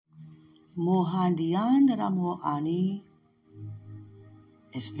Mohandian Ramo Ani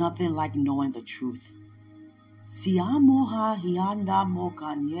is nothing like knowing the truth. Siamoha Hianda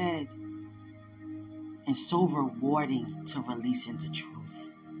Mokanyed, and so rewarding to releasing the truth.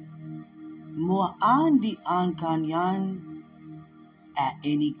 Mo'andi Ankanyan, at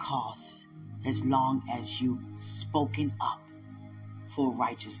any cost, as long as you spoken up for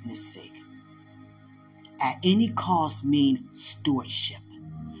righteousness' sake. At any cost mean stewardship.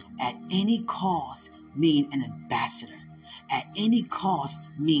 At any cost mean an ambassador. At any cost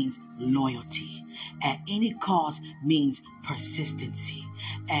means loyalty. At any cost means persistency.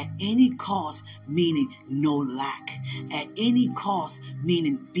 At any cost meaning no lack. At any cost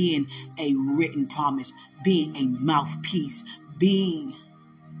meaning being a written promise, being a mouthpiece, being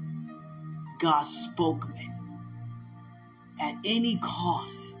God's spokesman. At any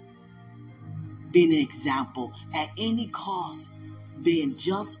cost, being an example. At any cost, being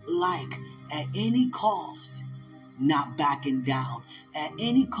just like. At any cost, not backing down. At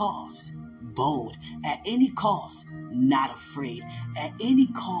any cost, bold. At any cost, not afraid. At any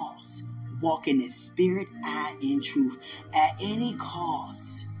cost, walking in spirit and in truth. At any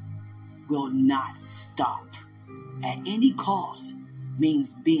cost, will not stop. At any cost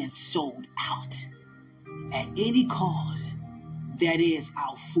means being sold out. At any cost, that is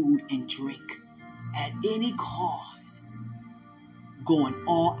our food and drink. At any cost, going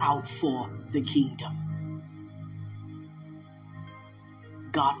all out for the kingdom.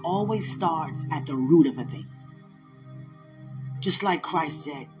 God always starts at the root of a thing. Just like Christ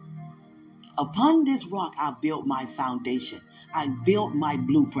said, upon this rock I built my foundation. I built my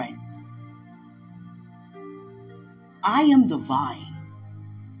blueprint. I am the vine.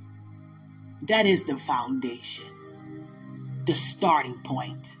 That is the foundation, the starting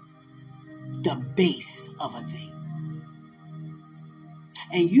point, the base of a thing.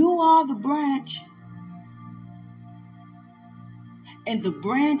 And you are the branch. And the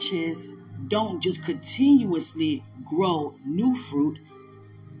branches don't just continuously grow new fruit,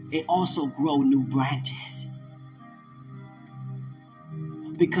 it also grow new branches.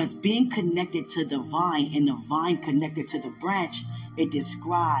 Because being connected to the vine and the vine connected to the branch, it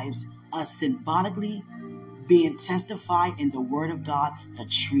describes us symbolically being testified in the Word of God, the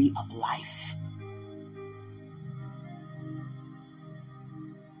tree of life.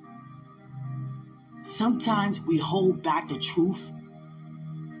 Sometimes we hold back the truth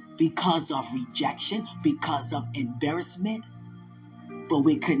because of rejection, because of embarrassment, but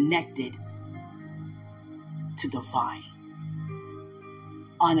we're connected to the vine.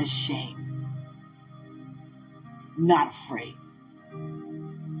 Unashamed, not afraid.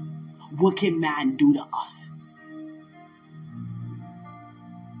 What can man do to us?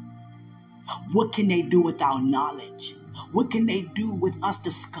 What can they do with our knowledge? What can they do with us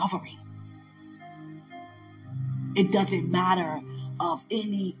discovering? It doesn't matter of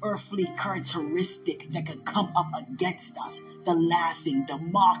any earthly characteristic that could come up against us. The laughing, the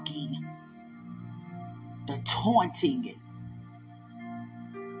mocking, the taunting,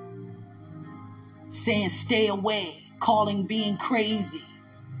 saying stay away, calling being crazy.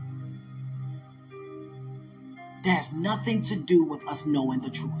 That has nothing to do with us knowing the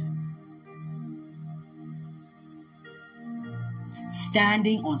truth.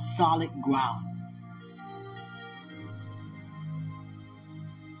 Standing on solid ground.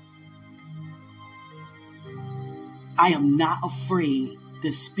 I am not afraid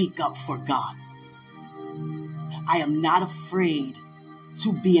to speak up for God. I am not afraid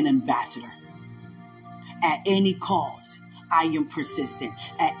to be an ambassador. At any cause, I am persistent.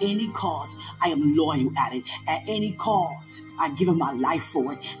 At any cause, I am loyal at it. At any cause, I've given my life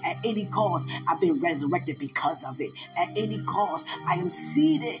for it. At any cause, I've been resurrected because of it. At any cause, I am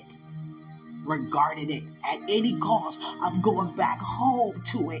seated regarding it. At any cause, I'm going back home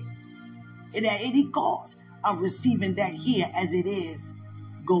to it. And at any cause, I'm receiving that here as it is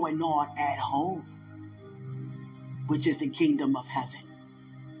going on at home, which is the kingdom of heaven.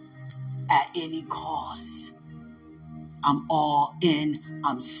 At any cause, I'm all in,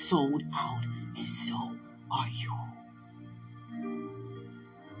 I'm sold out, and so are you.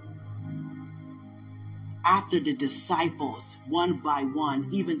 After the disciples, one by one,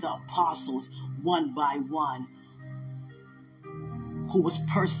 even the apostles, one by one, who was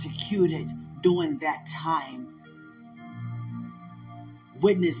persecuted during that time,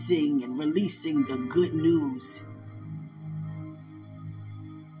 witnessing and releasing the good news,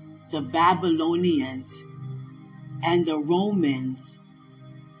 the Babylonians and the Romans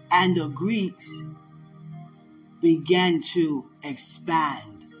and the Greeks began to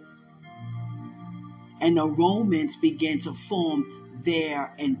expand. And the Romans began to form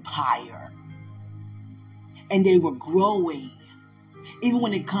their empire. And they were growing. Even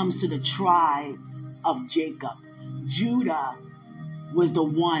when it comes to the tribes of Jacob, Judah was the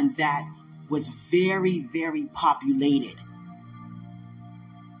one that was very, very populated.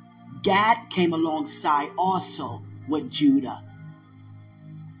 Gad came alongside also with Judah.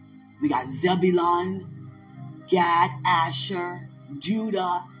 We got Zebulun, Gad, Asher,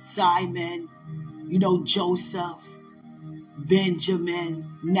 Judah, Simon, Joseph, Benjamin,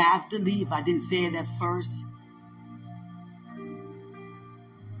 Naphtali, if I didn't say it at first.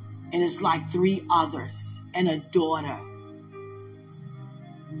 And it's like 3 others and a daughter,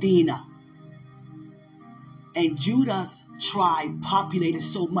 Dinah. And Judah's tribe populated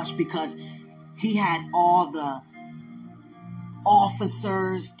so much because he had all the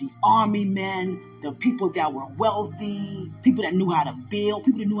officers, the army men, the people that were wealthy, people that knew how to build,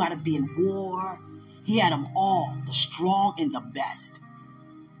 people that knew how to be in war. He had them all, the strong and the best.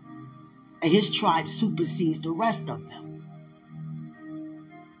 And his tribe supersedes the rest of them.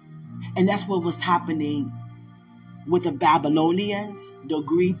 And that's what was happening with the Babylonians, the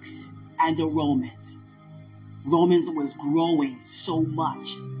Greeks, and the Romans. Romans was growing so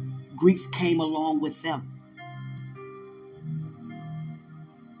much. Greeks came along with them.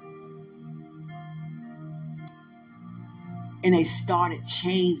 And they started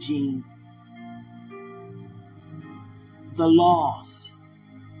changing the laws,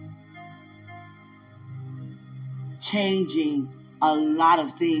 changing a lot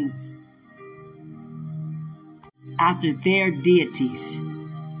of things after their deities,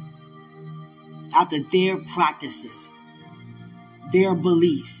 after their practices, their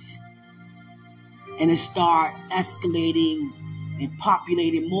beliefs. And it started escalating and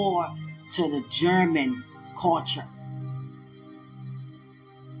populating more to the German culture.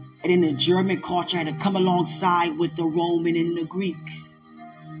 And then the German culture had to come alongside with the Roman and the Greeks.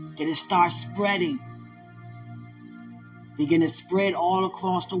 Then it started spreading. Began to spread all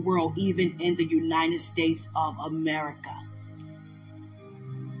across the world, even in the United States of America.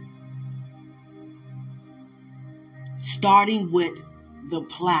 Starting with the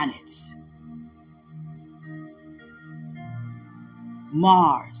planets.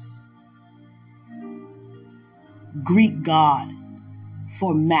 Mars, Greek god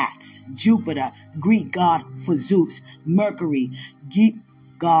for Max. Jupiter, Greek god for Zeus. Mercury, Greek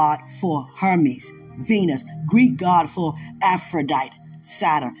god for Hermes. Venus, Greek god for Aphrodite.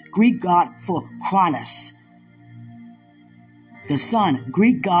 Saturn, Greek god for Cronus. The Sun,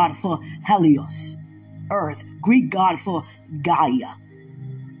 Greek god for Helios. Earth, Greek god for Gaia.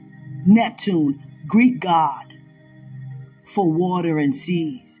 Neptune, Greek god for water and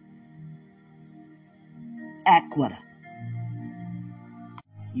seas. Aquila.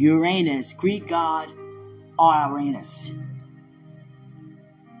 Uranus, Greek god Uranus.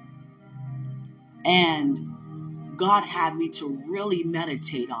 And God had me to really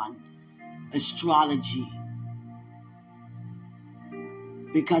meditate on astrology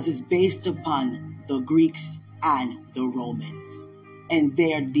because it's based upon the Greeks and the Romans and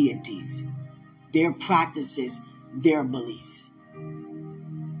their deities, their practices, their beliefs.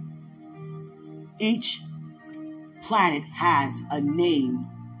 Each planet has a name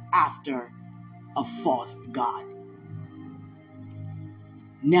after a false god.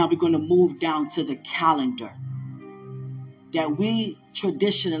 Now we're going to move down to the calendar that we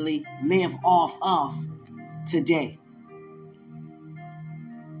traditionally live off of today.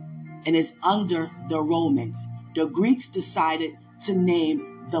 And it's under the Romans. The Greeks decided to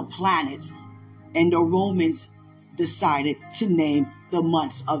name the planets, and the Romans decided to name the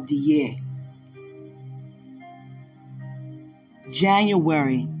months of the year.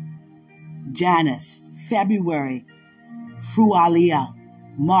 January, Janus. February, Frualia.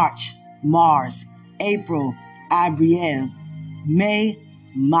 March, Mars. April, Abriel. May,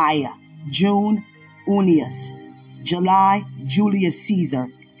 Maya. June, Unius. July, Julius Caesar.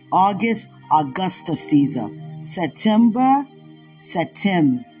 August, Augustus Caesar. September,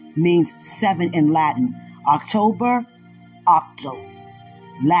 Septem means 7 in Latin. October, Octo,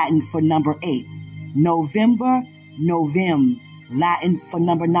 Latin for number 8. November, Novem, Latin for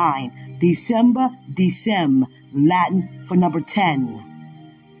number 9. December, Decem, Latin for number 10.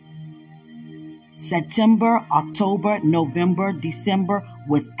 September, October, November, December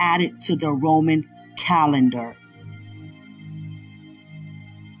was added to the Roman calendar.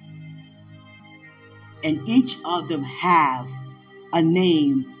 And each of them have a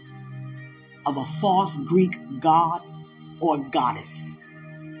name of a false Greek god or goddess.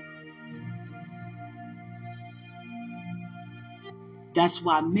 That's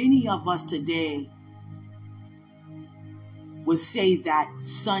why many of us today would say that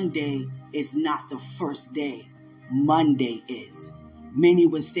Sunday is not the first day. Monday is. Many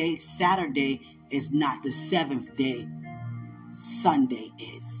would say Saturday is not the seventh day. Sunday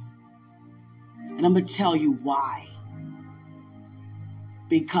is. And I'm going to tell you why.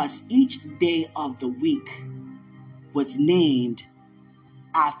 Because each day of the week was named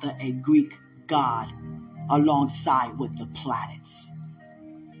after a Greek god alongside with the planets.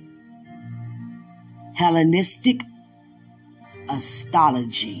 Hellenistic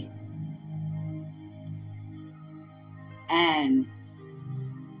astrology and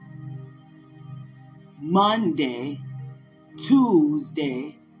Monday,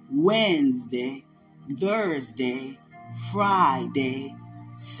 Tuesday, Wednesday, Thursday, Friday,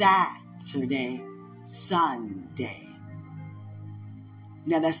 Saturday, Sunday.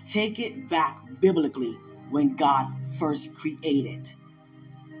 Now let's take it back biblically when God first created.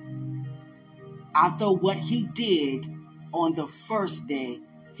 After what he did on the first day,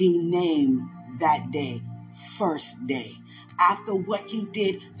 he named that day first day. After what he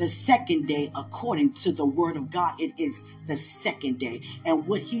did the second day, according to the word of God, it is the second day. And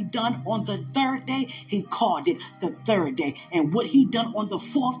what he done on the third day, he called it the third day. And what he done on the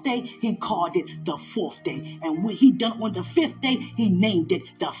fourth day, he called it the fourth day. And what he done on the fifth day, he named it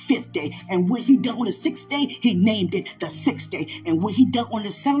the fifth day. And what he done on the sixth day, he named it the sixth day. And what he done on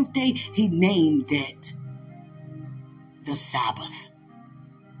the seventh day, he named it the Sabbath.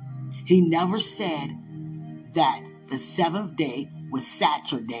 He never said that the seventh day was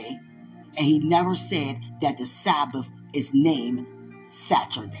Saturday, and he never said that the Sabbath is named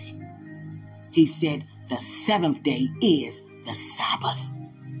Saturday. He said the seventh day is the Sabbath.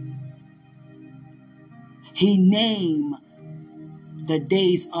 He named the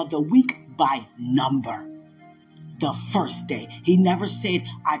days of the week by number. The first day. He never said,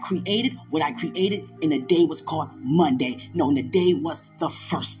 I created what I created, and the day was called Monday. No, the day was the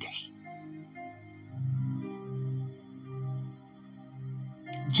first day.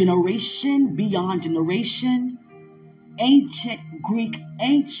 Generation beyond generation, ancient Greek,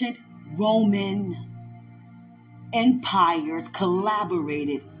 ancient Roman empires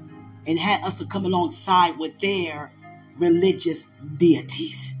collaborated and had us to come alongside with their religious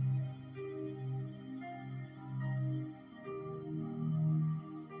deities.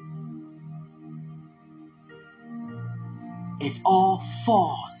 It's all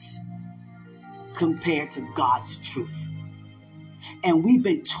false compared to God's truth. And we've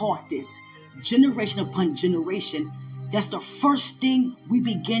been taught this generation upon generation. That's the first thing we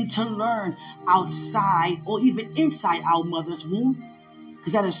begin to learn outside or even inside our mother's womb.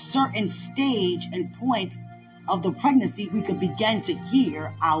 Because at a certain stage and point of the pregnancy, we could begin to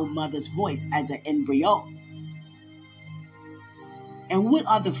hear our mother's voice as an embryo. And what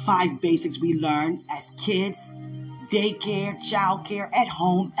are the 5 basics we learn as kids? Daycare, childcare, at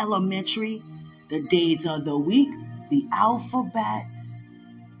home, elementary, the days of the week, the alphabets,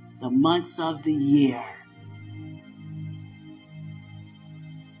 the months of the year.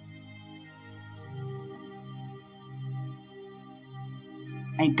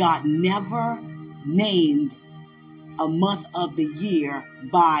 And God never named a month of the year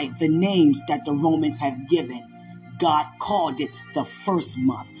by the names that the Romans have given. God called it the first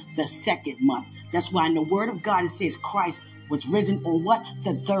month, the second month. That's why in the word of God it says Christ was risen on what?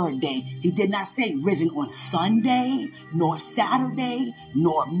 The third day. He did not say risen on Sunday, nor Saturday,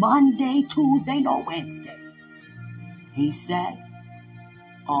 nor Monday, Tuesday, nor Wednesday. He said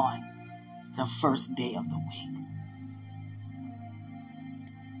on the first day of the week.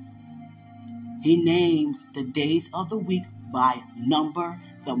 He names the days of the week by number,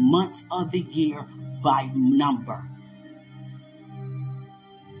 the months of the year by number.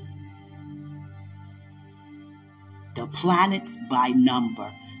 The planets by number.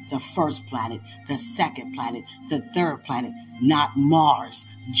 The first planet, the second planet, the third planet, not Mars,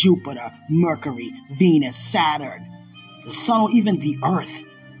 Jupiter, Mercury, Venus, Saturn, the sun, or even the earth.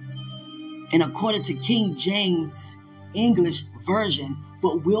 And according to King James English version,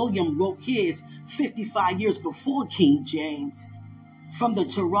 but William wrote his 55 years before King James from the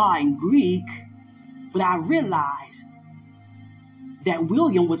Torah in Greek. But I realized that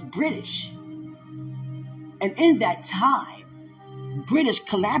William was British. And in that time, British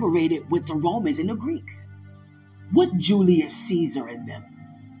collaborated with the Romans and the Greeks, with Julius Caesar and them.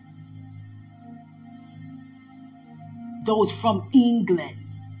 Those from England,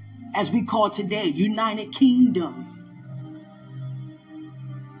 as we call today, United Kingdom.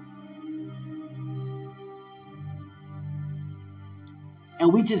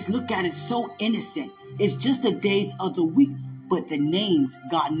 And we just look at it so innocent. It's just the days of the week, but the names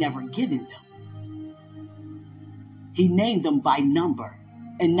God never given them. He named them by number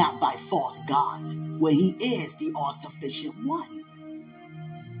and not by false gods, where he is the all-sufficient one.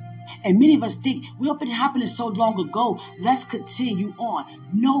 And many of us think, well, it happened so long ago, let's continue on.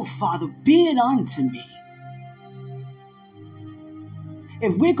 No, Father, be it unto me.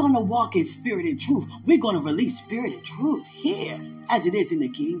 If we're going to walk in spirit and truth, we're going to release spirit and truth here as it is in the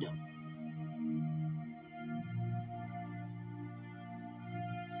kingdom.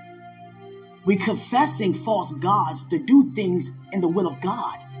 We're confessing false gods to do things in the will of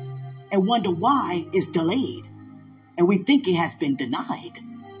God and wonder why it's delayed. And we think it has been denied.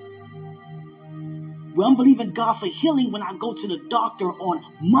 Well, I'm believing God for healing when I go to the doctor on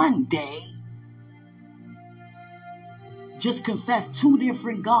Monday. Just confess two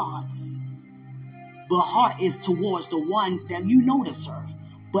different gods. But heart is towards the one that you know to serve.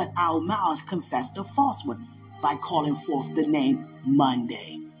 But our mouths confess the false one by calling forth the name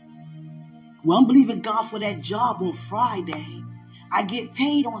Monday. Well, I'm believing God for that job on Friday. I get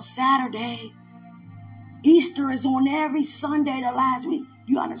paid on Saturday. Easter is on every Sunday the last week.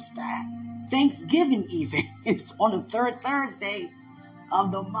 You understand? Thanksgiving even. It's on the third Thursday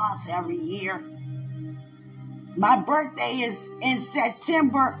of the month every year. My birthday is in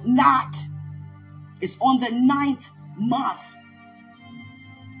September, not. It's on the 9th month.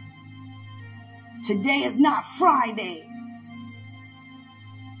 Today is not Friday.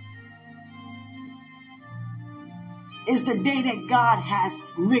 It's the day that God has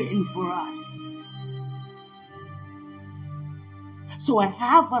written for us. So it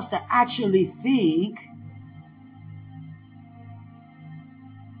have us to actually think.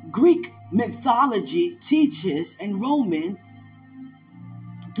 Greek mythology teaches in Roman,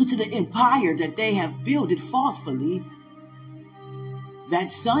 due to the empire that they have built it forcefully, that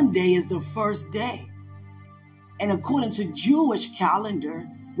Sunday is the first day. And according to Jewish calendar,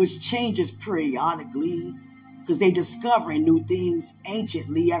 which changes periodically, because they discovering new things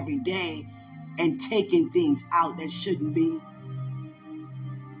anciently every day and taking things out that shouldn't be,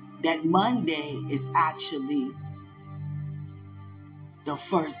 that Monday is actually the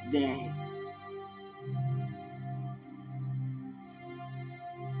first day.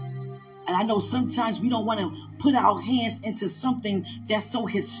 And I know sometimes we don't want to put our hands into something that's so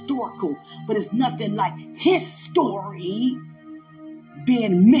historical, but it's nothing like his story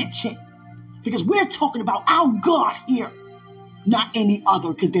being mentioned. Because we're talking about our God here, not any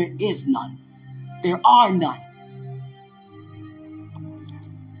other, because there is none. There are none.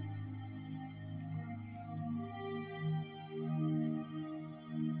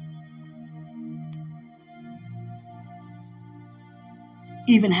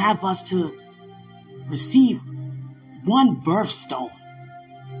 Even have us to receive one birthstone.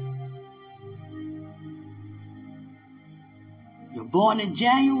 You're born in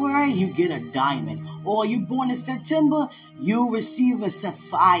January, you get a diamond. Or you're born in September, you receive a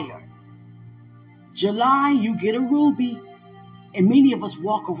sapphire. July, you get a ruby. And many of us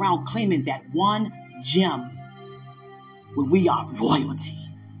walk around claiming that one gem when we are royalty.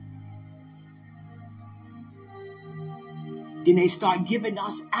 Then they start giving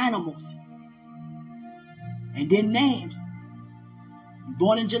us animals and then names.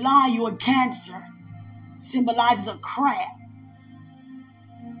 Born in July, you're a Cancer. Symbolizes a crab.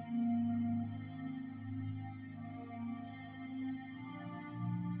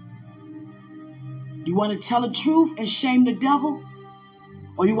 You want to tell the truth and shame the devil?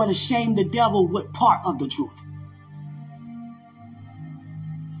 Or you want to shame the devil with part of the truth?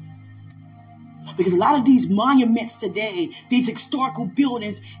 Because a lot of these monuments today, these historical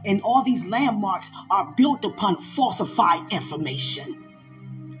buildings and all these landmarks are built upon falsified information.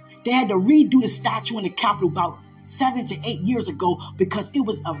 They had to redo the statue in the Capitol about 7 to 8 years ago because it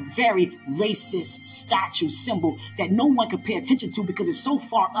was a very racist statue symbol that no one could pay attention to because it's so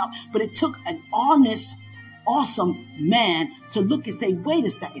far up. But it took an honest, awesome man to look and say, wait a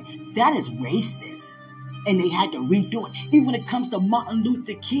second, that is racist. And they had to redo it. Even when it comes to Martin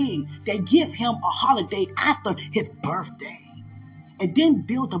Luther King, they give him a holiday after his birthday. And then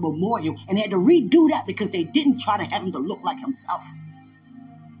build a memorial. And they had to redo that because they didn't try to have him to look like himself.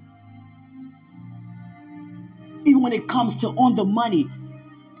 Even when it comes to on the money.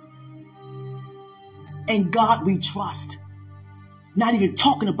 And God we trust. Not even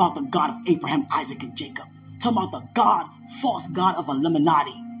talking about the God of Abraham, Isaac, and Jacob. Talking about the God, false God of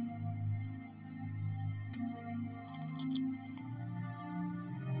Illuminati.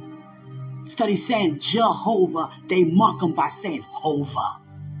 Study saying Jehovah, they mock him by saying Hova.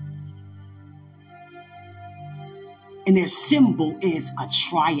 And their symbol is a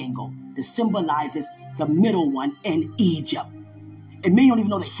triangle that symbolizes the middle one in Egypt. And many don't even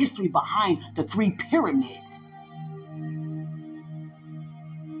know the history behind the 3 pyramids.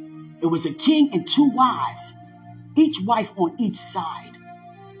 It was a king and two wives, each wife on each side.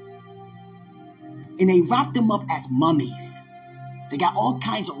 And they wrapped them up as mummies. They got all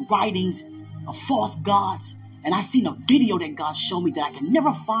kinds of writings of false gods. And I seen a video that God showed me that I can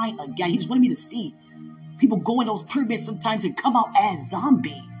never find again. He just wanted me to see. People go in those pyramids sometimes and come out as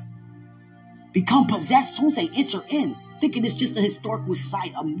zombies. Become possessed as soon as they enter in. Thinking it's just a historical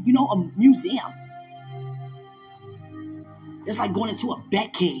site, a museum. It's like going into a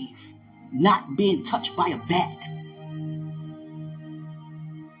bat cave, not being touched by a bat.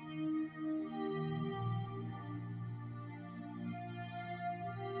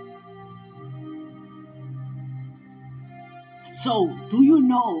 So, do you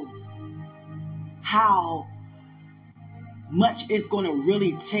know how much it's going to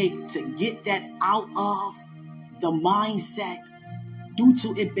really take to get that out of the mindset due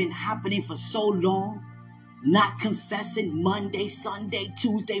to it been happening for so long? Not confessing Monday, Sunday,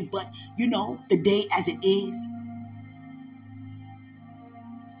 Tuesday, but the day as it is.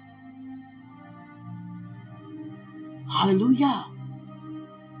 Hallelujah.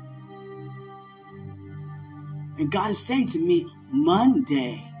 And God is saying to me,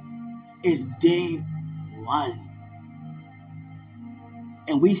 Monday is day 1.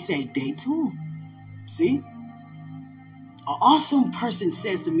 And we say day 2. See? An awesome person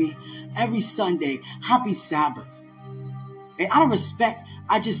says to me every Sunday, happy Sabbath. And out of respect,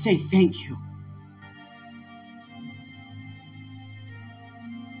 I just say thank you.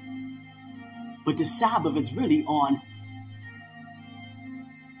 But the Sabbath is really on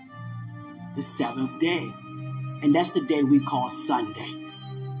the 7th day. And that's the day we call Sunday.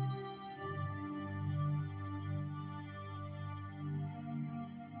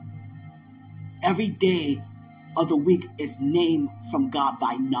 Every day of the week is named from God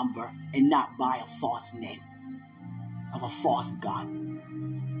by number and not by a false name of a false God.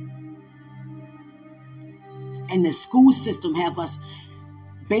 And the school system have us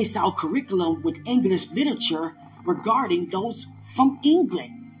base our curriculum with English literature regarding those from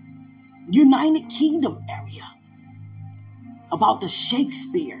England, United Kingdom area, about the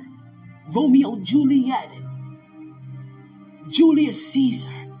Shakespeare, Romeo and Juliet, and Julius Caesar.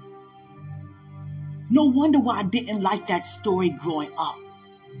 No wonder why I didn't like that story growing up.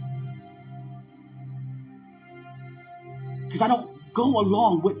 Because I don't go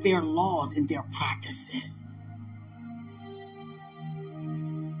along with their laws and their practices.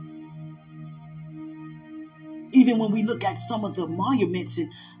 Even when we look at some of the monuments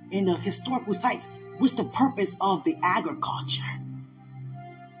in the historical sites, what's the purpose of the agriculture?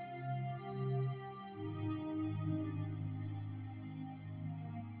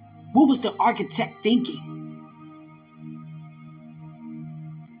 What was the architect thinking?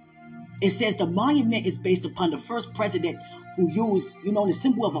 It says the monument is based upon the first president who used, the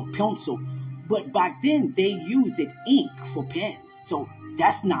symbol of a pencil. But back then, they used ink for pens. So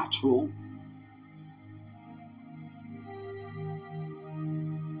that's not true.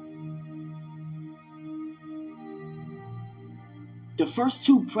 The first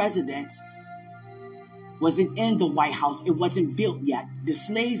 2 presidents wasn't in the White House. It wasn't built yet. The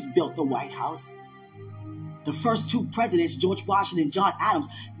slaves built the White House. The first 2 presidents, George Washington and John Adams,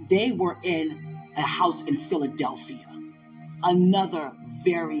 they were in a house in Philadelphia. Another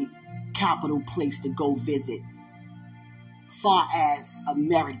very capital place to go visit far as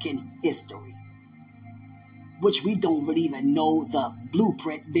American history, which we don't really even know the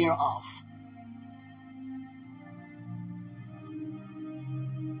blueprint thereof.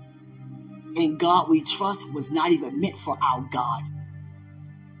 And God we trust was not even meant for our God.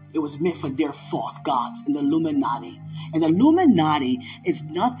 It was meant for their false gods in the Illuminati. And the Illuminati is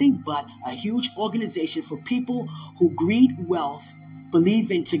nothing but a huge organization for people who greed wealth, believe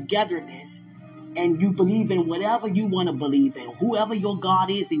in togetherness, and you believe in whatever you want to believe in. Whoever your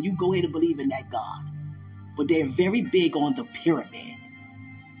God is, and you go ahead and believe in that God. But they're very big on the pyramid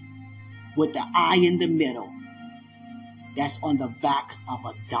with the eye in the middle. That's on the back of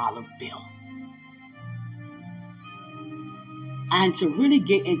a dollar bill. And to really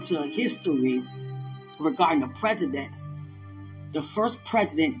get into history regarding the presidents, the first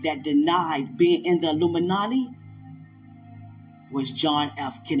president that denied being in the Illuminati was John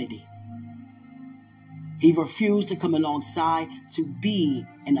F. Kennedy. He refused to come alongside to be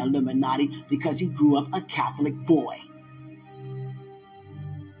an Illuminati because he grew up a Catholic boy.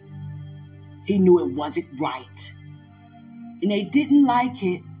 He knew it wasn't right. And they didn't like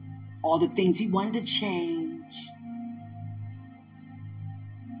it, all the things he wanted to change.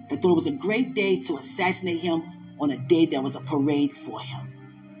 They thought it was a great day to assassinate him on a day that was a parade for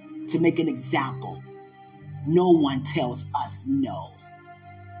him. To make an example, no one tells us no.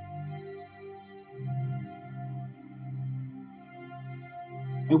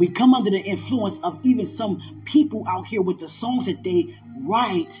 And we come under the influence of even some people out here with the songs that they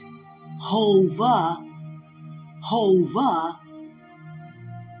write. Hova, Hova,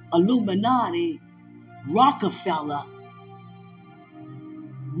 Illuminati, Rockefeller.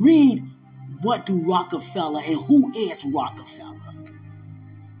 Read what do Rockefeller and who is Rockefeller.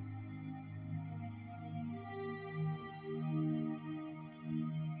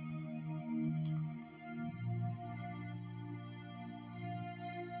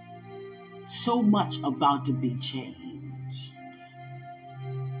 So much about to be changed.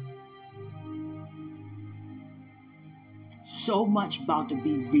 So much about to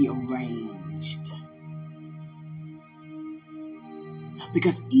be rearranged.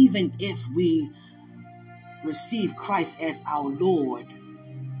 Because even if we receive Christ as our Lord,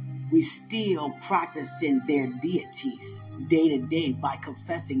 we still practicing their deities day to day by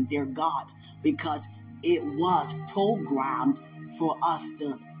confessing their gods, because it was programmed for us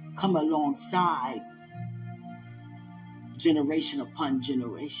to come alongside generation upon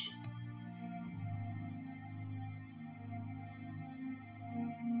generation.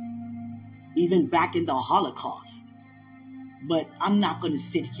 Even back in the Holocaust. But I'm not going to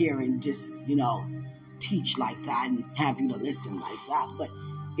sit here and just, teach like that and have you to listen like that. But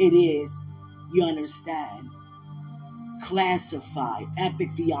it is, you understand, classified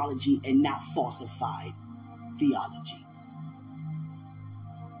epic theology and not falsified theology.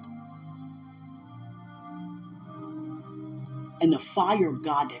 And the fire of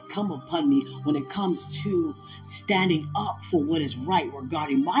God that come upon me when it comes to standing up for what is right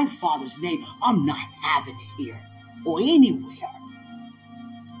regarding my Father's name, I'm not having it here or anywhere.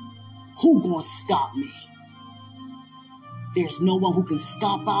 Who gonna stop me? There's no one who can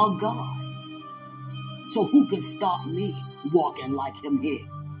stop our God. So who can stop me walking like him here?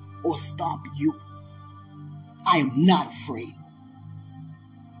 Or stop you? I am not afraid.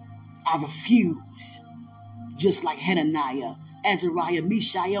 I refuse. Just like Hananiah, Azariah,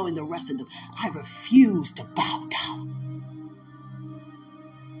 Mishael, and the rest of them. I refuse to bow down.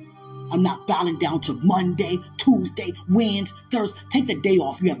 I'm not bowing down to Monday, Tuesday, Wednesday, Thursday. Take the day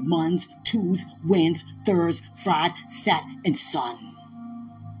off. You have Mondays, Tuesdays, Wednesdays, Thursdays, Friday, Saturday, and Sunday.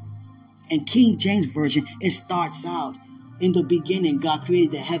 In King James Version, it starts out, in the beginning, God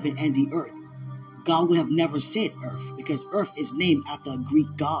created the heaven and the earth. God would have never said earth, because earth is named after a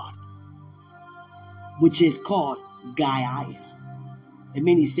Greek god, which is called Gaia. And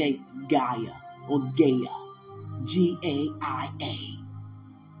many say Gaia or Gaia, Gaia.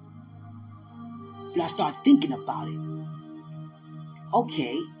 Then I start thinking about it.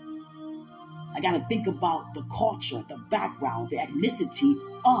 Okay, I got to think about the culture, the background, the ethnicity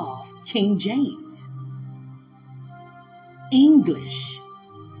of King James. English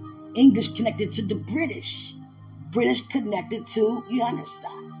connected to the British. British connected to, you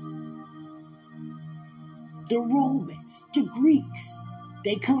understand, the Romans, the Greeks.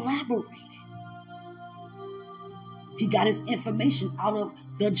 They collaborated. He got his information out of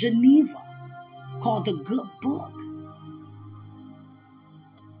the Geneva, called the Good Book,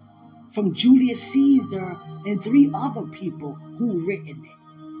 from Julius Caesar and 3 other people who written it,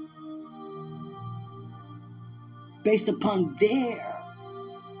 based upon their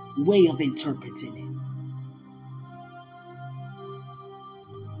way of interpreting it.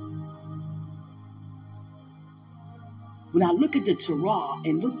 When I look at the Torah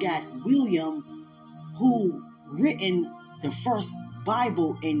and look at William, who written the first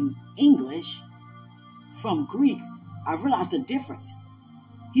Bible in English from Greek, I realized the difference.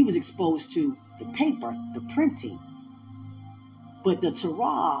 He was exposed to the paper, the printing. But the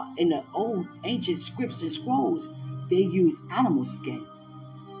Torah in the old ancient scripts and scrolls, they use animal skin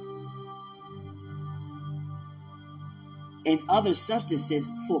and other substances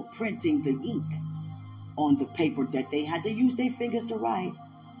for printing the ink on the paper that they had to use their fingers to write.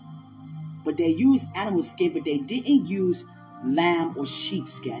 But they used animal skin, but they didn't use lamb or sheep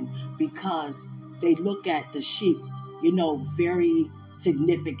skin, because they look at the sheep, very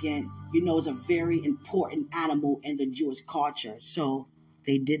significant, it's a very important animal in the Jewish culture. So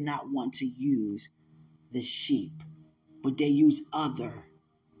they did not want to use the sheep, but they use other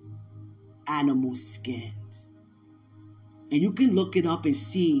animal skins. And you can look it up and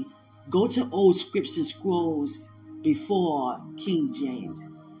see, go to old scripts and scrolls before King James.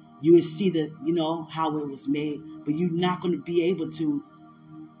 You will see how it was made, but you're not going to be able to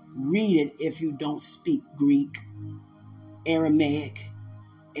read it if you don't speak Greek, Aramaic,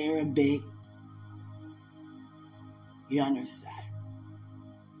 Arabic. You understand?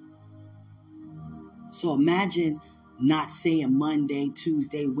 So imagine not saying Monday,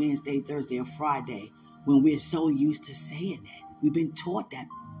 Tuesday, Wednesday, Thursday, or Friday when we're so used to saying it. We've been taught that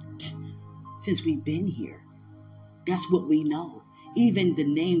since we've been here. That's what we know. Even the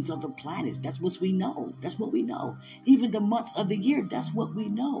names of the planets, that's what we know. That's what we know. Even the months of the year, that's what we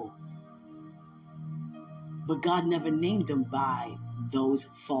know. But God never named them by those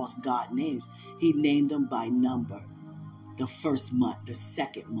false God names. He named them by number. The first month, the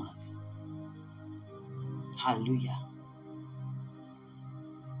second month. Hallelujah.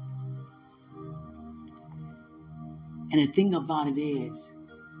 And the thing about it is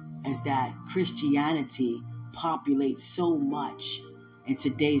that Christianity populates so much in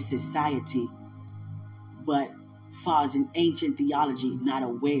today's society, but fathers in ancient theology not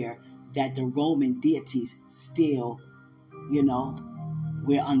aware that the Roman deities still,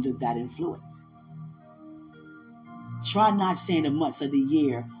 we're under that influence. Try not saying the months of the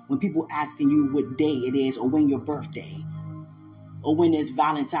year when people asking you what day it is or when your birthday or when it's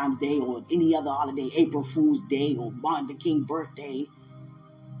Valentine's Day or any other holiday, April Fool's Day or Martin Luther King birthday.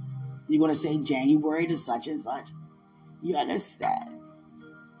 You're going to say January to such and such. You understand?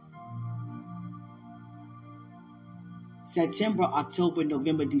 September, October,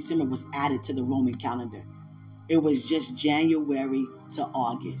 November, December was added to the Roman calendar. It was just January to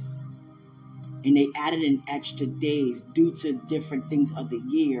August. And they added in extra days due to different things of the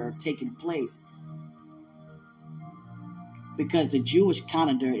year taking place. Because the Jewish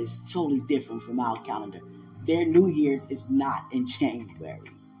calendar is totally different from our calendar. Their New Year's is not in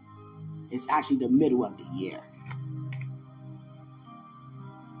January. It's actually the middle of the year.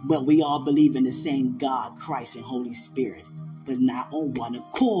 But we all believe in the same God, Christ, and Holy Spirit, but not on one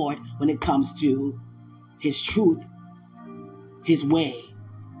accord when it comes to His truth, His way,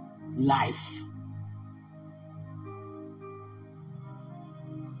 life.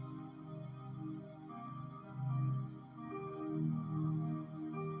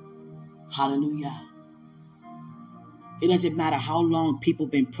 Hallelujah. It doesn't matter how long people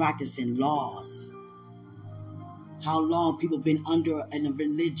been practicing laws, how long people been under a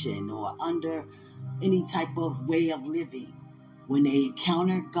religion or under any type of way of living. When they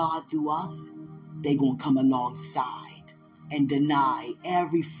encounter God through us, they gonna come alongside and deny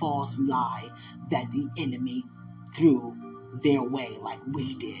every false lie that the enemy threw their way like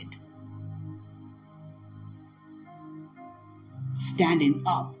we did. Standing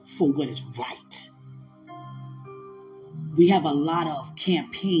up for what is right. We have a lot of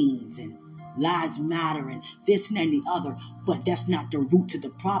campaigns and lives matter and this and the other, but that's not the root to the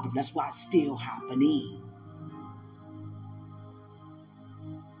problem. That's why it's still happening.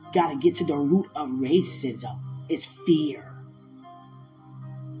 Gotta get to the root of racism. It's fear.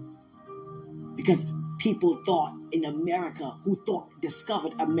 Because people thought in America,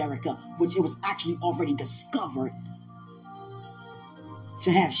 discovered America, which it was actually already discovered,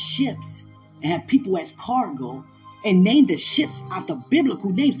 to have ships and have people as cargo and name the ships after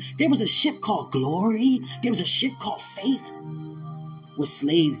biblical names. There was a ship called Glory. There was a ship called Faith with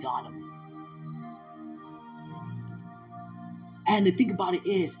slaves on them. And the thing about it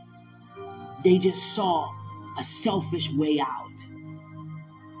is, they just saw a selfish way out.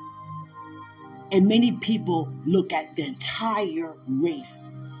 And many people look at the entire race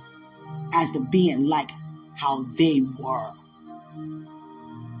as the being like how they were.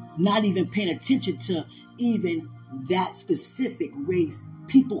 Not even paying attention to even that specific race.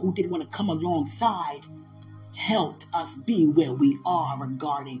 People who didn't want to come alongside helped us be where we are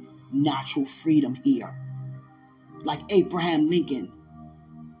regarding natural freedom here. Like Abraham Lincoln,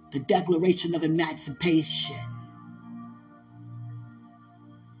 the Declaration of Emancipation.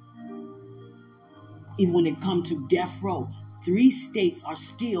 Even when it comes to death row, 3 states are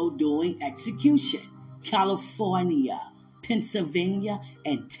still doing execution. California, Pennsylvania,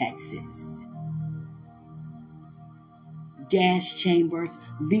 and Texas. Gas chambers,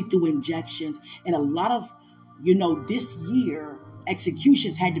 lethal injections, and a lot of, this year,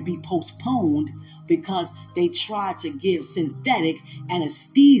 executions had to be postponed because they tried to give synthetic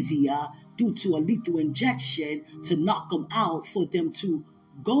anesthesia due to a lethal injection to knock them out for them to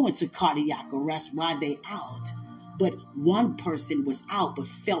go into cardiac arrest while they out. But one person was out but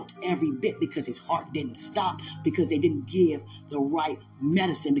felt every bit because his heart didn't stop because they didn't give the right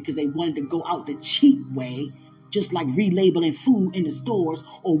medicine because they wanted to go out the cheap way, just like relabeling food in the stores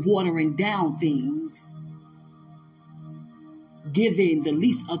or watering down things, giving the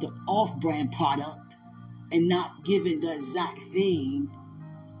least of the off-brand product and not giving the exact thing,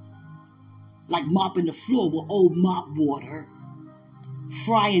 like mopping the floor with old mop water,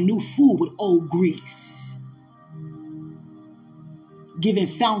 frying new food with old grease, giving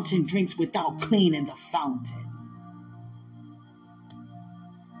fountain drinks without cleaning the fountain.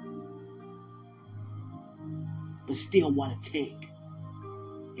 but still want to take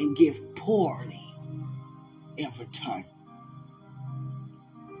and give poorly in return.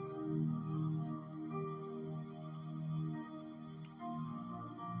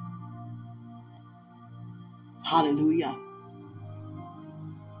 Hallelujah.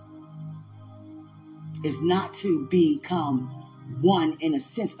 It's not to become one in a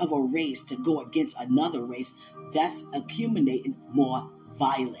sense of a race to go against another race. That's accumulating more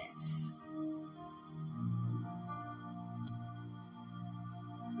violence.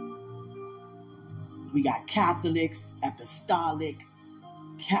 We got Catholics, Apostolic,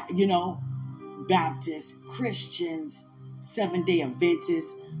 Baptists, Christians, Seventh-day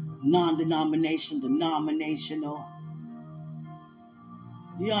Adventists, non-denominational, denominational.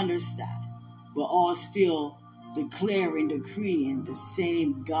 You understand? We're all still declaring, decreeing the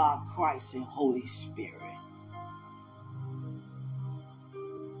same God, Christ, and Holy Spirit.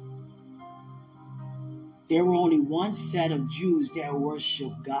 There were only one set of Jews that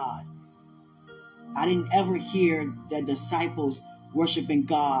worshiped God. I didn't ever hear the disciples worshiping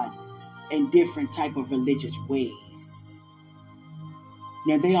God in different type of religious ways.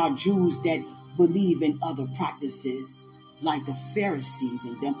 Now, there are Jews that believe in other practices like the Pharisees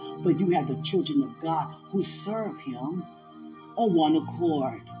and them, but you have the children of God who serve Him on one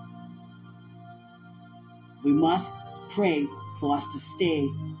accord. We must pray for us to stay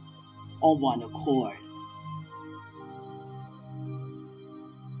on one accord,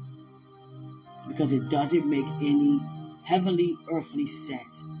 because it doesn't make any heavenly, earthly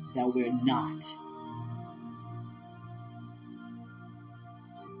sense that we're not.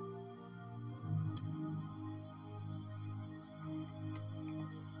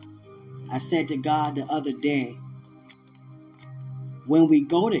 I said to God the other day, when we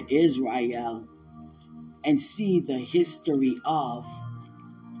go to Israel and see the history of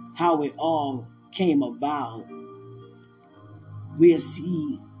how it all came about, we'll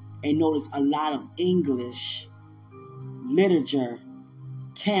see and notice a lot of English literature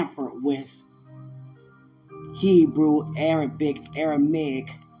tampered with Hebrew, Arabic,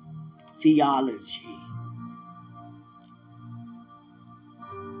 Aramaic theology.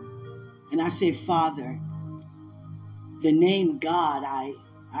 And I say, Father, the name God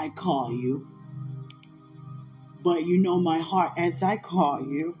I call you, but you know my heart as I call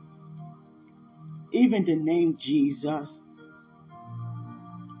you. Even the name Jesus.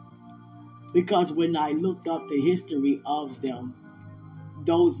 Because when I looked up the history of them,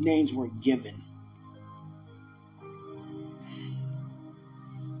 those names were given.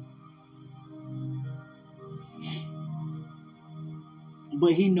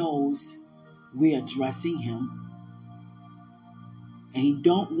 But He knows we're addressing Him, and He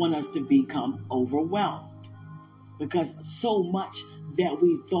don't want us to become overwhelmed, because so much that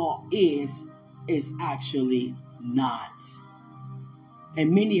we thought is actually not.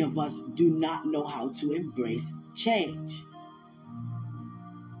 And many of us do not know how to embrace change.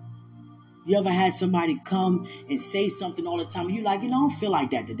 You ever had somebody come and say something all the time, and you're like, I don't feel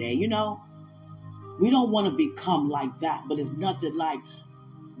like that today, We don't want to become like that, but it's nothing like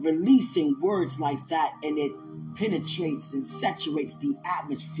releasing words like that, and it penetrates and saturates the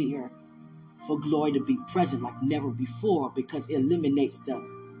atmosphere for glory to be present like never before, because it eliminates the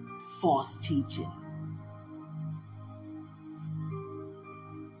false teaching.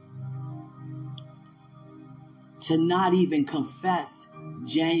 To not even confess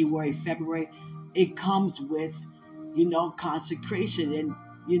January, February, it comes with, consecration and,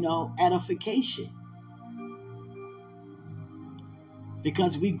 edification.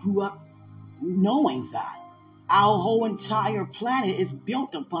 Because we grew up knowing that our whole entire planet is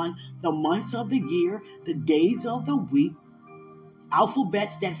built upon the months of the year, the days of the week,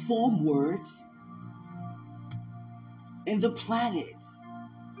 alphabets that form words, and the planets.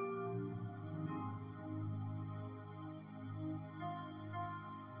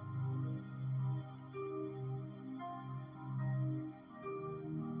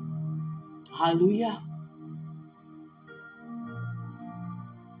 Hallelujah.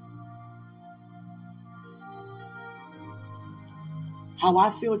 How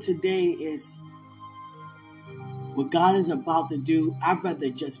I feel today is what God is about to do. I'd rather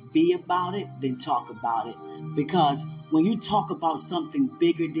just be about it than talk about it. Because when you talk about something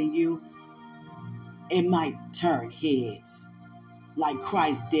bigger than you, it might turn heads. Like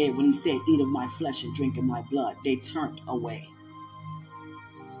Christ did when He said, eat of my flesh and drink of my blood. They turned away.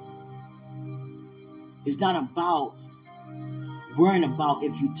 It's not about worrying about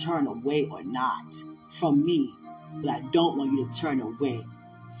if you turn away or not from me, but I don't want you to turn away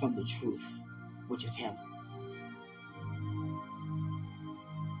from the truth, which is Him.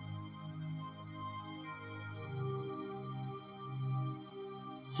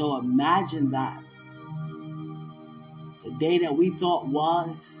 So imagine that. The day that we thought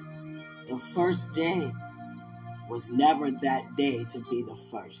was the first day was never that day to be the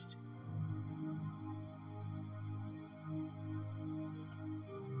first.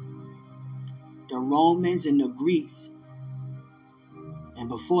 The Romans and the Greeks, and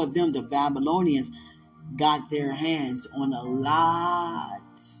before them the Babylonians, got their hands on a lot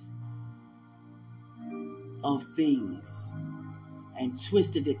of things and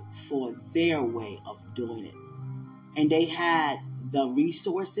twisted it for their way of doing it. And they had the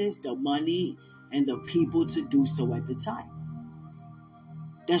resources, the money, and the people to do so at the time.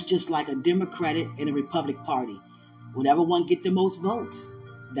 That's just like a Democratic and a Republican Party. Whatever one get the most votes,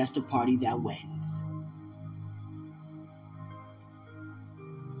 that's the party that wins.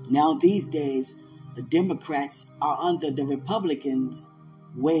 Now these days, the Democrats are under the Republicans'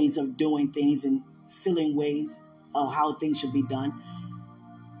 ways of doing things and filling ways of how things should be done.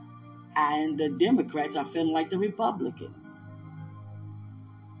 And the Democrats are feeling like the Republicans.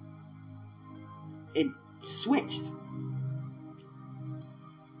 It switched.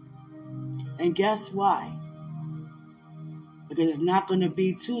 And guess why? Because it's not going to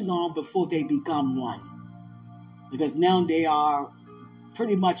be too long before they become one. Because now they are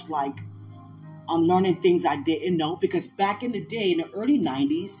pretty much like, I'm learning things I didn't know. Because back in the day, in the early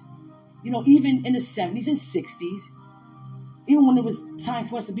 90s, even in the 70s and 60s, even when it was time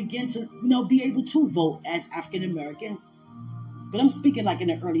for us to begin to, be able to vote as African Americans, but I'm speaking like in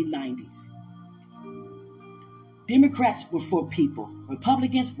the early 90s. Democrats were for people.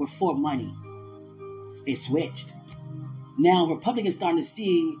 Republicans were for money. It switched. Now Republicans starting to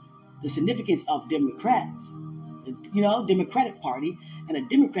see the significance of Democrats, Democratic Party, and the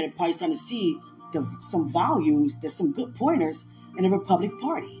Democratic Party starting to see some values, there's some good pointers in the Republican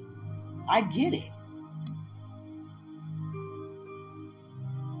Party. I get it.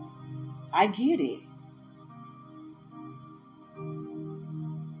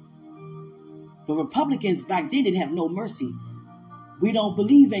 But Republicans back then didn't have no mercy. We don't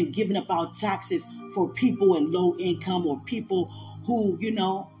believe in giving up our taxes for people in low income or people who,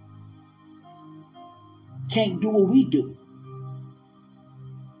 can't do what we do.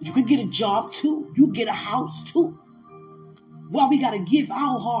 You could get a job too. You get a house too. Why we got to give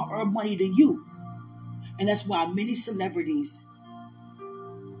our hard-earned money to you? And that's why many celebrities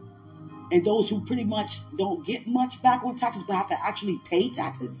and those who pretty much don't get much back on taxes but have to actually pay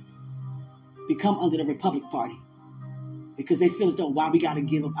taxes become under the Republican Party. Because they feel as though, why we got to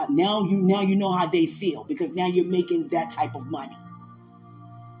give up. Now you know how they feel, because now you're making that type of money.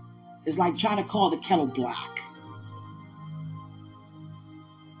 It's like trying to call the kettle black.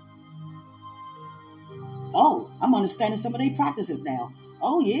 Oh, I'm understanding some of their practices now.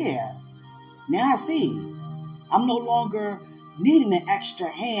 Oh yeah. Now I see. I'm no longer needing an extra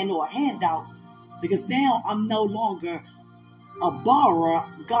hand or a handout, because now I'm no longer a borrower.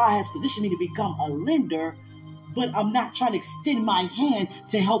 God has positioned me to become a lender, but I'm not trying to extend my hand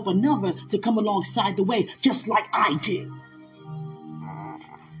to help another to come alongside the way, just like I did.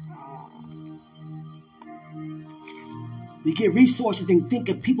 We get resources and think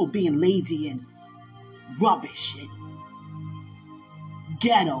of people being lazy and rubbish and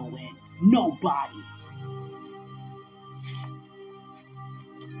ghetto and nobody.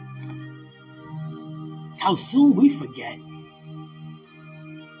 How soon we forget.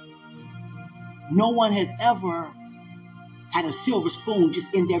 No one has ever had a silver spoon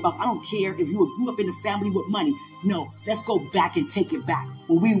just in their mouth. I don't care if you grew up in a family with money. No, let's go back and take it back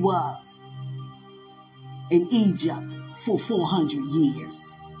where we was in Egypt for 400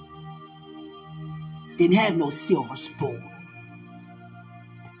 years. Didn't have no silver spoon.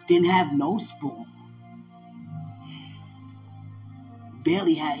 Didn't have no spoon.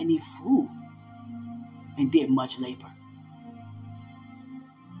 Barely had any food and did much labor.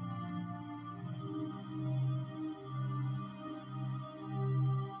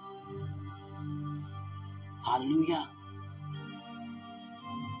 Hallelujah.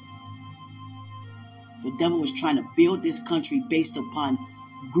 The devil was trying to build this country based upon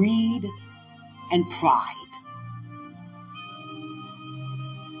greed and pride.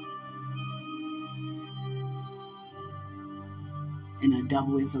 And the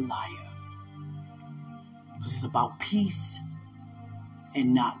devil is a liar. Because it's about peace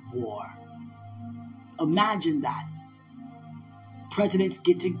and not war. Imagine that. Presidents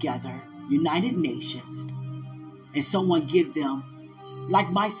get together, United Nations, and someone give them, like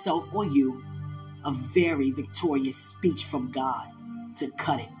myself or you, a very victorious speech from God to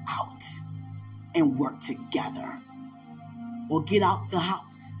cut it out and work together. Or get out the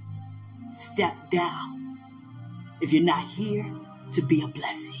house. Step down. If you're not here, to be a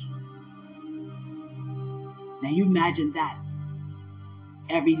blessing. Now you imagine that.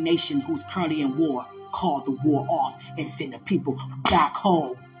 Every nation who's currently in war called the war off and send the people back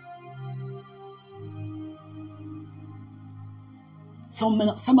home.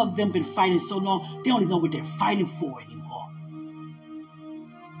 Some of them been fighting so long, they don't even know what they're fighting for anymore.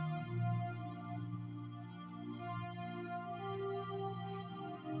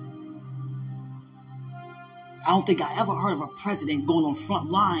 I don't think I ever heard of a president going on front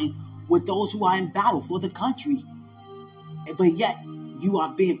line with those who are in battle for the country. But yet, you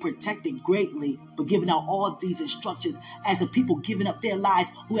are being protected greatly, but giving out all these instructions as a people giving up their lives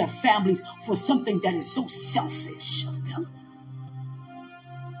who have families for something that is so selfish of them.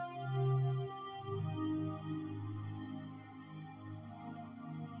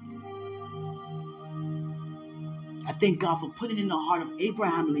 I thank God for putting it in the heart of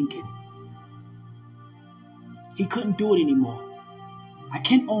Abraham Lincoln. He couldn't do it anymore. I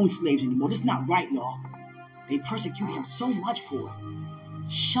can't own slaves anymore. This is not right, y'all. They persecuted him so much for it.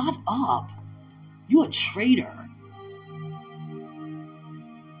 Shut up. You're a traitor.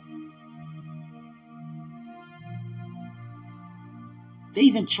 They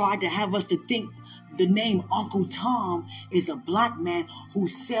even tried to have us to think the name Uncle Tom is a black man who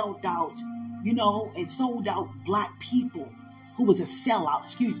sold out, and sold out black people, who was a sellout,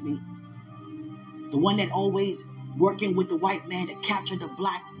 the one that always working with the white man to capture the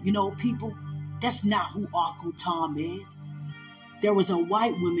black, people. That's not who Uncle Tom is. There was a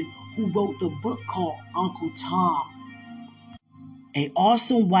white woman who wrote the book called Uncle Tom. An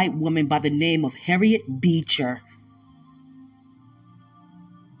awesome white woman by the name of Harriet Beecher,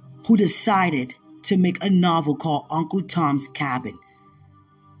 who decided to make a novel called Uncle Tom's Cabin.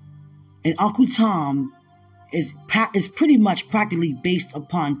 And Uncle Tom is pretty much practically based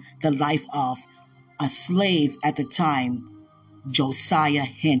upon the life of a slave at the time, Josiah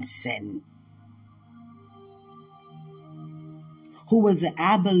Henson, who was an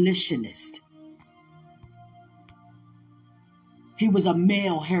abolitionist. He was a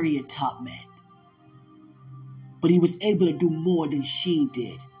male Harriet Tubman, but he was able to do more than she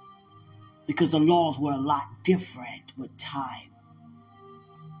did because the laws were a lot different with time.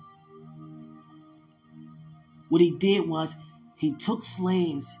 What he did was he took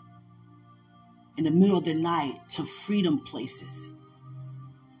slaves in the middle of the night to freedom places.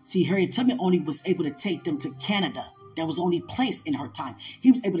 See, Harriet Tubman only was able to take them to Canada. That was the only place in her time. He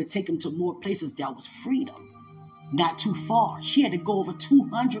was able to take them to more places that was freedom. Not too far. She had to go over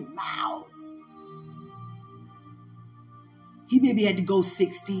 200 miles. He maybe had to go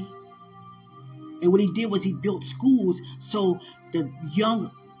 60. And what he did was he built schools so the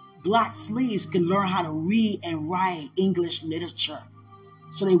young black slaves could learn how to read and write English literature.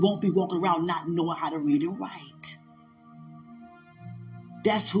 So they won't be walking around not knowing how to read and write.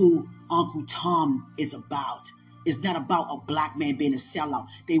 That's who Uncle Tom is about. It's not about a black man being a sellout.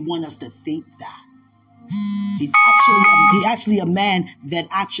 They want us to think that. He's actually a man that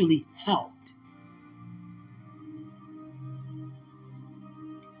actually helped.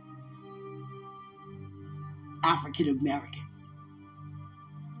 African Americans.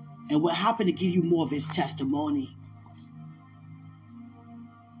 And what happened, to give you more of his testimony,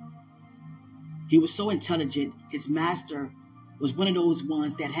 he was so intelligent. His master was one of those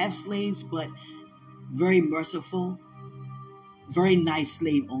ones that have slaves, but very merciful, very nice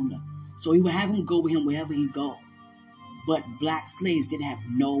slave owner. So he would have him go with him wherever he go. But black slaves didn't have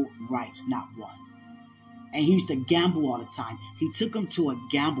no rights, not one. And he used to gamble all the time. He took him to a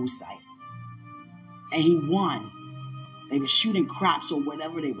gamble site. And he won. They were shooting craps or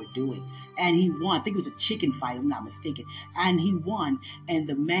whatever they were doing. And he won. I think it was a chicken fight, if I'm not mistaken. And he won. And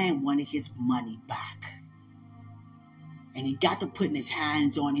the man wanted his money back. And he got to putting his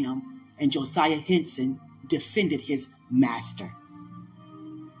hands on him. And Josiah Henson defended his master.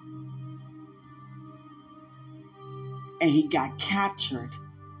 And he got captured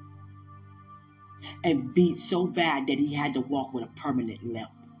and beat so bad that he had to walk with a permanent limp.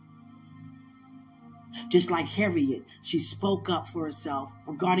 Just like Harriet, she spoke up for herself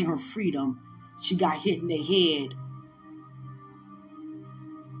regarding her freedom. She got hit in the head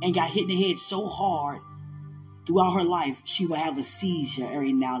and got hit in the head so hard throughout her life, she would have a seizure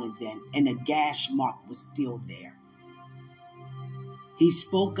every now and then, and the gash mark was still there. He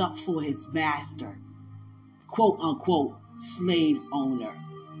spoke up for his master, quote unquote, slave owner.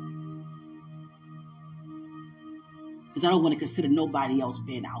 Because I don't want to consider nobody else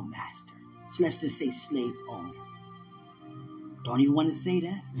being our master. So let's just say slave owner. Don't even want to say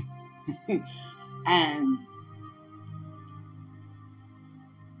that. And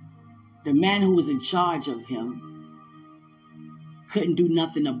the man who was in charge of him couldn't do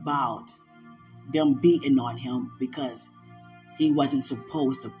nothing about them beating on him because he wasn't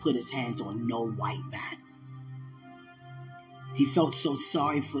supposed to put his hands on no white man. He felt so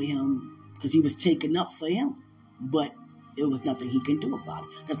sorry for him because he was taken up for him, but there was nothing he can do about it.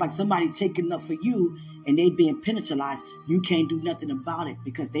 It's like somebody taking up for you and they being penalized. You can't do nothing about it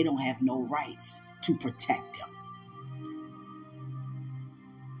because they don't have no rights to protect them.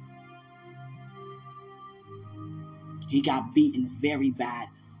 He got beaten very bad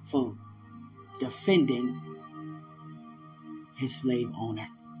for defending his slave owner.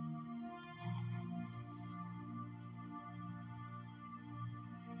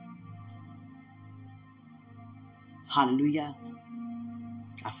 Hallelujah.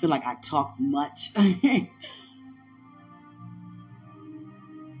 I feel like I talk much.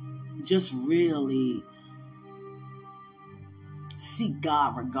 Just really seek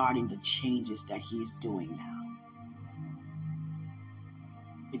God regarding the changes that he's doing now.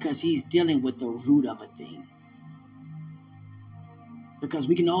 Because he's dealing with the root of a thing. Because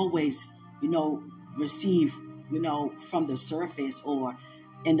we can always, receive, from the surface or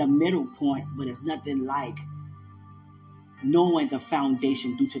in the middle point, but it's nothing like knowing the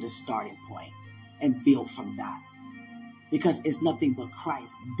foundation due to the starting point and build from that. Because it's nothing but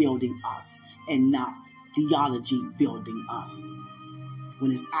Christ building us and not theology building us.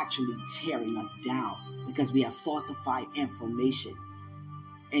 When it's actually tearing us down because we have falsified information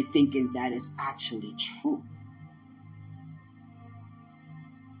and thinking that is actually true.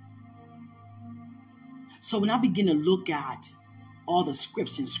 So when I begin to look at all the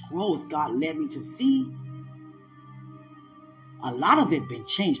scripts and scrolls God led me to see, a lot of it been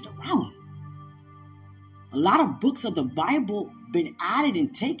changed around. A lot of books of the Bible been added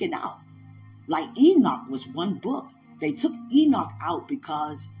and taken out. Like Enoch was one book. They took Enoch out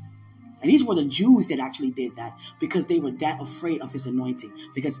because, and these were the Jews that actually did that, because they were that afraid of his anointing.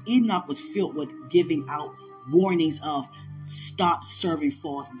 Because Enoch was filled with giving out warnings of stop serving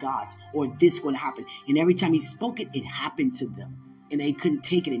false gods or this going to happen. And every time he spoke it, it happened to them. And they couldn't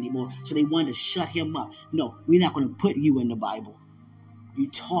take it anymore. So they wanted to shut him up. No, we're not going to put you in the Bible. You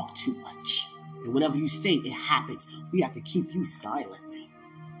talk too much. And whatever you say, it happens. We have to keep you silent.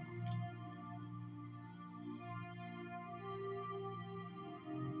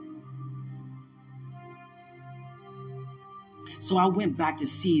 So I went back to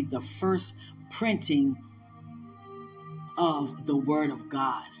see the first printing of the Word of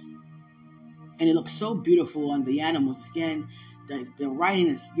God. And it looks so beautiful on the animal skin. The writing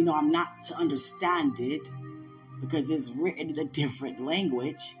is, I'm not to understand it because it's written in a different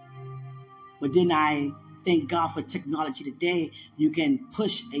language. But then I thank God for technology today. You can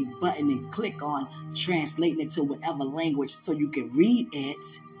push a button and click on translating it to whatever language so you can read it.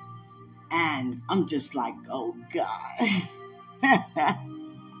 And I'm just like, oh God.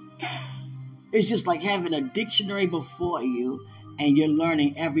 It's just like having a dictionary before you and you're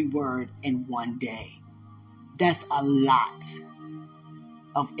learning every word in one day. That's a lot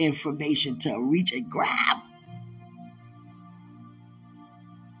of information to reach and grab.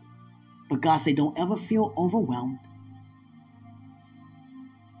 But God said, don't ever feel overwhelmed.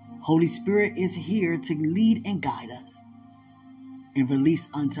 Holy Spirit is here to lead and guide us and release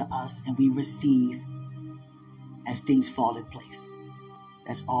unto us, and we receive as things fall in place.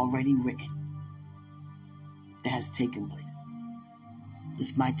 That's already written. That has taken place.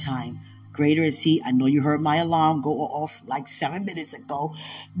 It's my time. Greater is he. I know you heard my alarm go off like 7 minutes ago.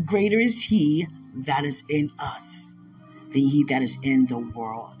 Greater is he that is in us than he that is in the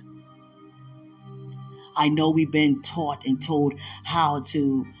world. I know we've been taught and told how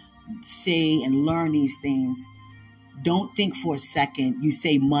to say and learn these things. Don't think for a second you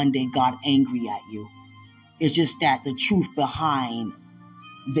say Monday, God angry at you. It's just that the truth behind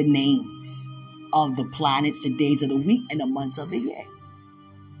the names of the planets, the days of the week, and the months of the year.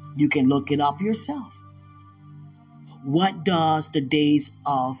 You can look it up yourself. What does the days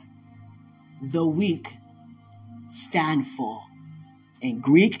of the week stand for? In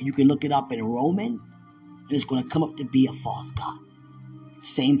Greek, you can look it up in Roman, and it's going to come up to be a false god.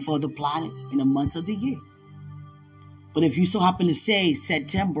 Same for the planets in the months of the year. But if you so happen to say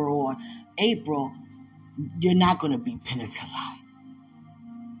September or April, you're not going to be penalized.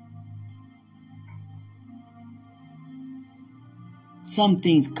 Some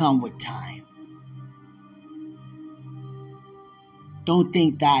things come with time. Don't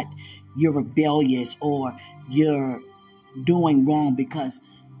think that you're rebellious or you're doing wrong because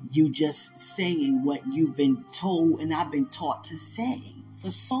you just saying what you've been told and I've been taught to say for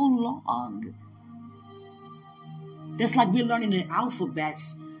so long. That's like we're learning the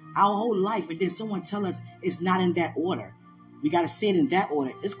alphabets our whole life, and then someone tell us it's not in that order. We got to say it in that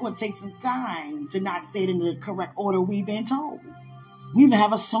order. It's going to take some time to not say it in the correct order we've been told. We even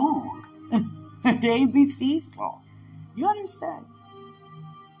have a song, the ABC song. You understand?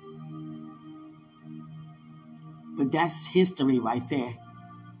 But that's history right there.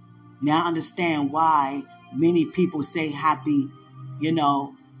 Now I understand why many people say happy,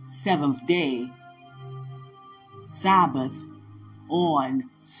 seventh day Sabbath on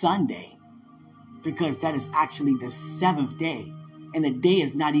Sunday, because that is actually the seventh day. And the day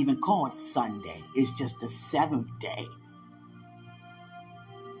is not even called Sunday. It's just the seventh day.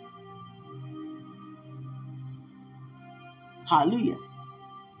 Hallelujah.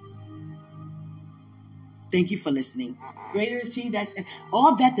 Thank you for listening. Greater is he that's in,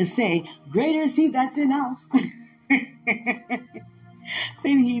 all that to say, greater is he that's in us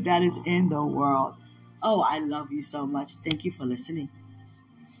than he that is in the world. Oh, I love you so much. Thank you for listening.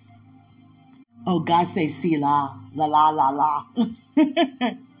 Oh, God say Selah, la la la la.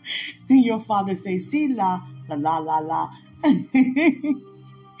 Your father say Selah, la la la la.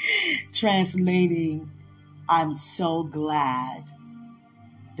 Translating, I'm so glad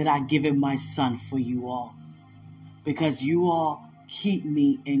that I given my son for you all, because you all keep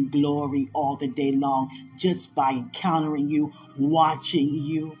me in glory all the day long just by encountering you, watching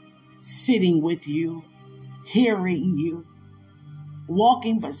you, sitting with you, hearing you,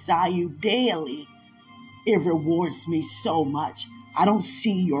 walking beside you daily. It rewards me so much. I don't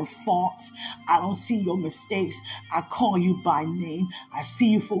see your faults. I don't see your mistakes. I call you by name. I see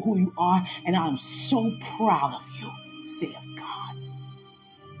you for who you are, and I'm so proud of you, saith God.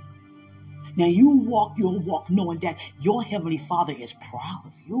 Now you walk your walk knowing that your Heavenly Father is proud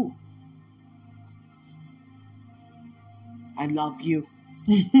of you. I love you.